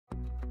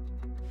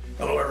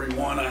Hello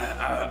everyone,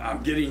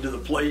 I'm getting to the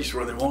place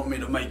where they want me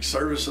to make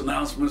service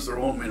announcements, they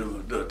want me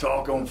to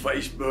talk on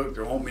Facebook,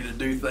 they want me to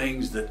do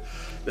things that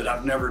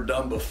I've never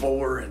done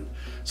before. And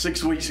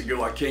 6 weeks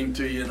ago I came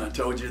to you and I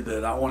told you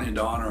that I wanted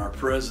to honor our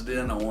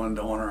president, I wanted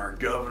to honor our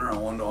governor, I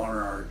wanted to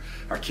honor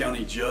our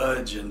county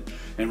judge and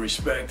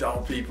respect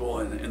all people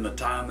in the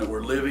time that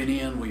we're living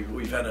in.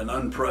 We've had an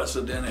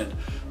unprecedented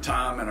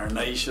time in our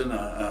nation,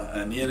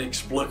 an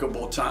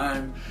inexplicable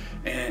time.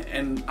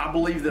 And I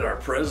believe that our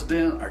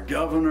president, our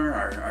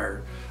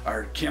governor,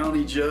 our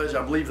county judge,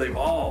 I believe they've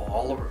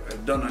all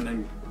have done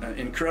an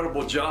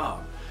incredible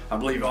job. I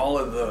believe all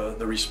of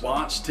the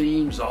response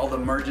teams, all the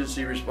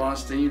emergency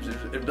response teams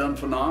have done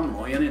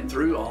phenomenal in and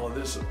through all of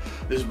this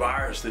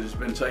virus that has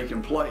been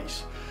taking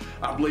place.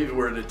 I believe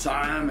we're at a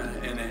time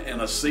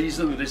and a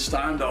season that it's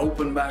time to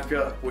open back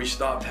up. We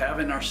stopped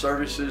having our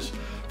services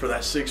for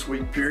that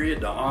 6-week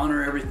period to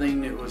honor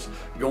everything that was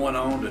going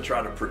on, to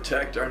try to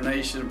protect our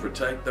nation,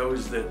 protect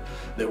those that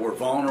were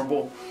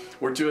vulnerable.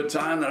 We're to a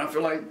time that I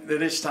feel like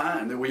that it's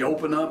time that we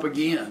open up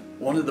again.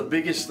 One of the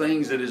biggest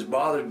things that has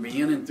bothered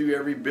me in and through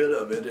every bit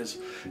of it is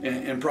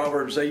in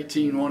Proverbs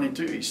 18:1 and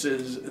 2, he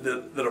says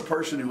that a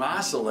person who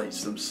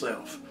isolates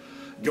themselves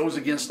goes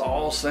against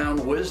all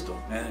sound wisdom.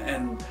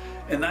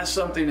 And that's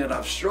something that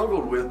I've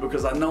struggled with,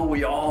 because I know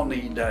we all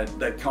need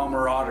that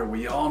camaraderie,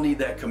 we all need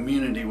that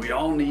community, we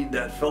all need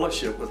that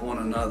fellowship with one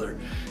another.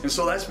 And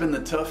so that's been the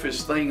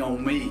toughest thing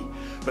on me.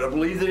 But I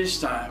believe that it's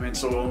time. And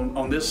so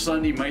on this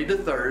Sunday, May the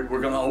 3rd,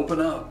 we're going to open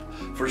up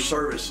for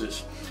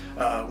services.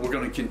 We're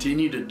going to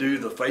continue to do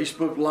the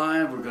Facebook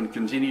Live. We're going to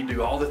continue to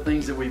do all the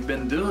things that we've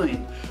been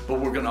doing,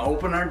 but we're going to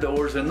open our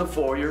doors in the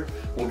foyer.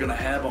 We're going to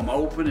have them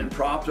open and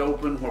propped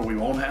open, where we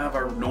won't have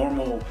our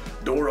normal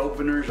door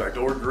openers, our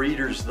door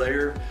greeters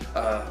there.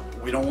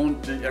 We don't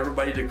want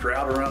everybody to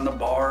crowd around the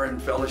bar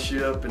and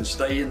fellowship and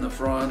stay in the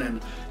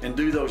front and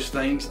do those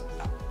things.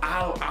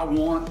 I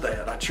want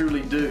that, I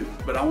truly do,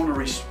 but I want to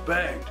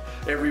respect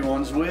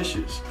everyone's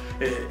wishes.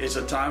 It's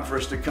a time for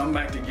us to come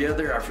back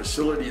together. Our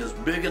facility is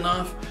big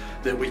enough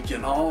that we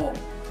can all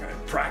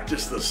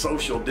practice the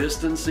social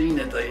distancing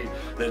that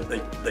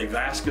they've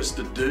asked us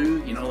to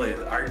do. You know,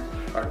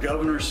 our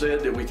governor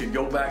said that we could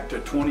go back to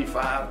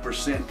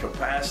 25%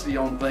 capacity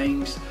on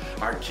things.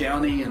 Our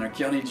county and our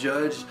county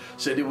judge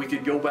said that we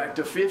could go back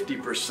to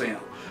 50%.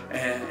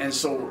 And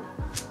so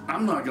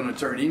I'm not going to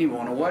turn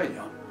anyone away.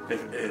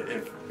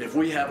 If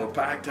we have a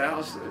packed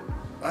house,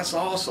 that's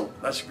awesome,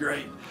 that's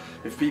great.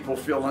 If people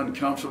feel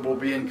uncomfortable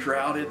being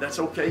crowded, that's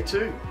okay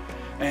too.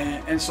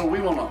 And so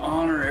we want to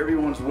honor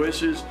everyone's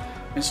wishes.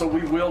 And so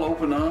we will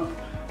open up.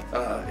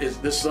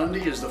 This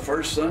Sunday is the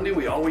first Sunday.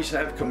 We always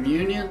have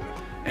communion.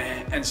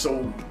 And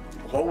so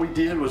what we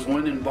did was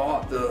went and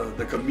bought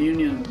the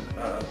communion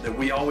that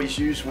we always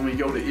use when we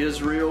go to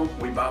Israel.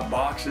 We buy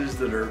boxes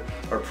that are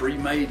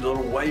pre-made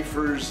little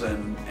wafers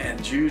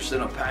and juice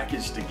in a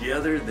package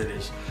together that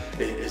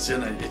it's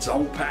in its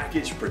own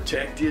package,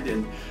 protected,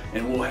 and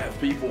we'll have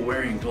people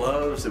wearing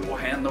gloves that will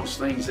hand those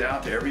things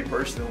out to every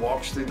person that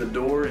walks through the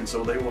door, and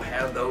so they will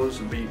have those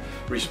and be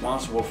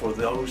responsible for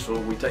those. So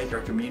we take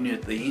our communion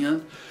at the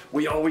end.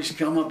 We always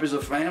come up as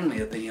a family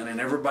at the end, and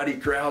everybody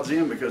crowds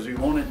in because we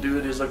want to do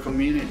it as a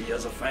community,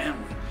 as a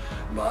family.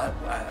 But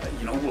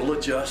you know, we'll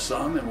adjust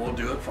some and we'll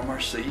do it from our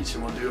seats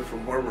and we'll do it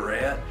from where we're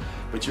at,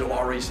 but you'll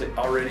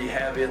already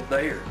have it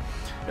there.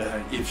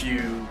 If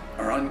you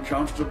are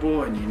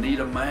uncomfortable and you need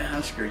a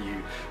mask, or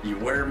you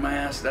wear a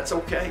mask, that's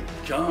okay.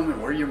 Come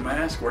and wear your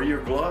mask, wear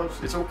your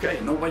gloves. It's okay.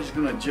 Nobody's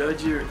going to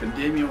judge you or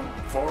condemn you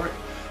for it.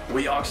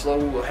 We also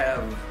will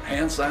have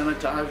hand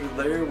sanitizer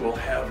there. We'll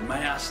have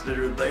masks that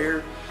are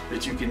there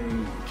that you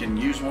can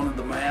use one of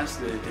the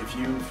masks if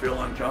you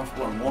feel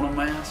uncomfortable and want a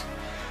mask.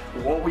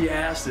 What we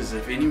ask is,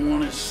 if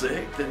anyone is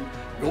sick, then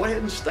go ahead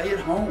and stay at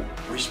home.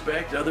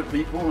 Respect other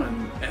people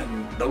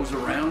and those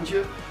around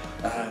you.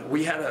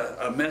 We had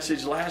a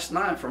message last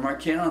night from our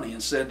county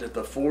and said that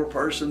the 4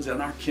 persons in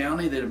our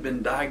county that have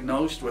been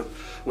diagnosed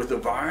with the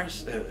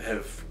virus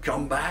have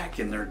come back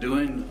and they're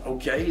doing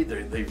okay.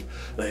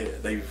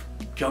 They've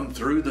come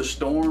through the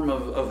storm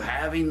of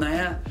having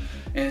that.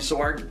 And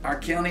so our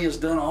county has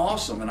done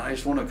awesome, and I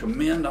just want to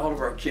commend all of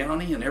our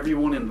county and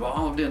everyone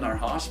involved in our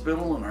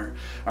hospital and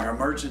our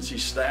emergency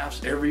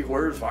staffs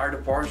everywhere, fire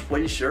departments,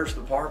 police, sheriff's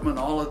department,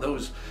 all of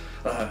those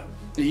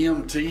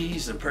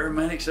EMTs and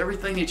paramedics,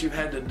 everything that you've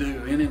had to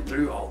do in and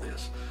through all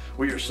this.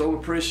 We are so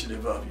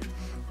appreciative of you.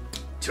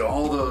 To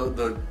all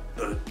the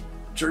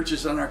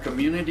churches in our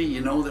community,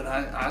 you know that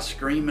I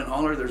scream and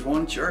holler, there's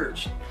one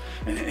church,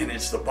 and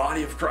it's the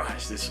body of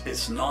Christ.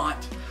 It's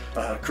not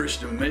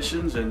Christian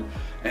missions,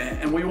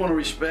 and we want to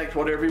respect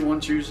what everyone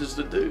chooses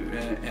to do,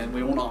 and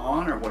we want to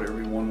honor what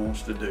everyone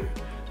wants to do.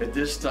 At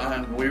this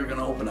time, we're going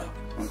to open up,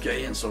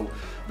 okay? And so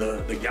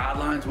the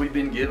guidelines we've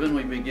been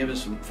given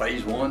some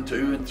phase 1,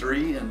 2, and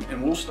 3,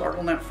 and we'll start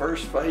on that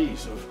first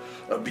phase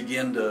of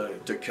begin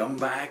to come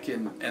back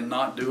and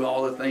not do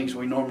all the things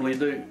we normally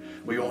do.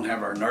 We won't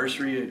have our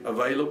nursery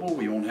available.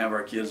 We won't have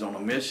our kids on a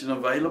mission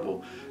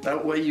available.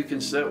 That way you can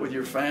sit with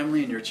your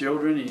family and your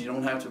children, and you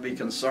don't have to be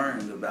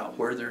concerned about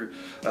where they're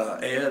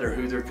at or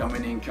who they're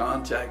coming in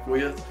contact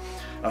with.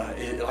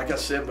 Like I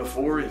said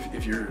before,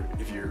 if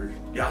you're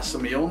got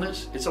some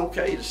illness, it's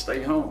okay to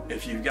stay home.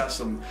 If you've got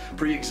some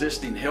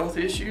pre-existing health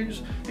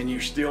issues and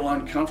you're still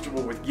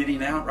uncomfortable with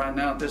getting out right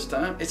now at this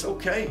time, it's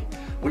okay.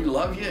 We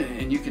love you,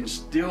 and you can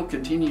still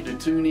continue to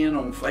tune in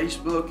on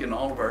Facebook and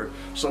all of our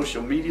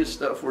social media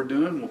stuff we're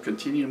doing. We'll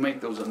continue to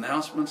make those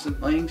announcements and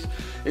things.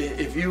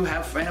 If you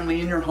have family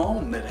in your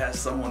home that has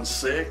someone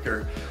sick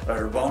or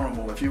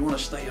vulnerable, if you want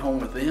to stay home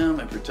with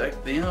them and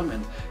protect them,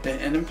 and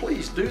then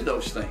please do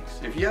those things.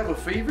 If you have a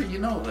fever, you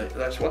know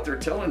that's what they're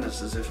telling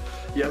us, is if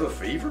you have a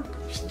fever,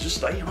 just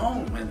stay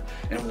home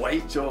and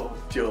wait till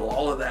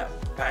all of that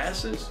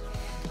passes.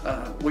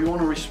 We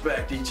want to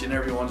respect each and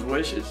everyone's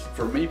wishes.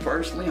 For me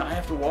personally, I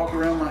have to walk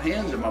around with my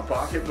hands in my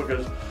pocket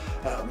because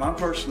my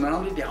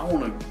personality, I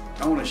want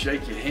to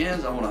shake your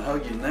hands, I want to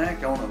hug your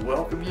neck, I want to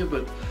welcome you,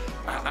 but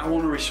I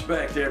want to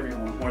respect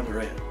everyone where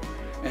they're at.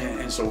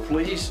 And so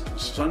please,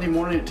 Sunday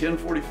morning at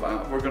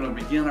 10:45, we're going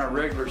to begin our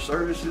regular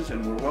services,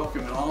 and we're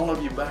welcoming all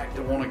of you back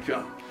that want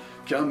to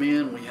come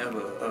in. We have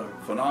a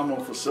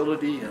phenomenal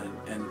facility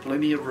and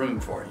plenty of room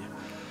for you.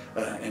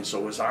 And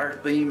so as our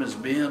theme has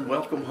been,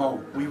 welcome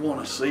home. We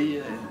want to see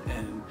you,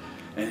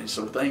 and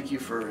so thank you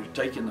for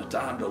taking the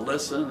time to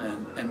listen,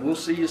 and we'll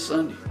see you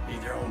Sunday,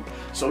 either on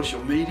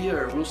social media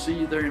or we'll see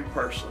you there in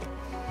person.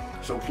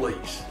 So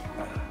please,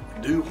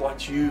 do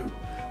what you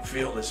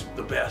feel is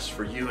the best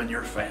for you and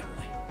your family.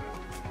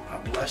 I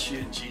bless you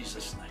in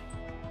Jesus' name.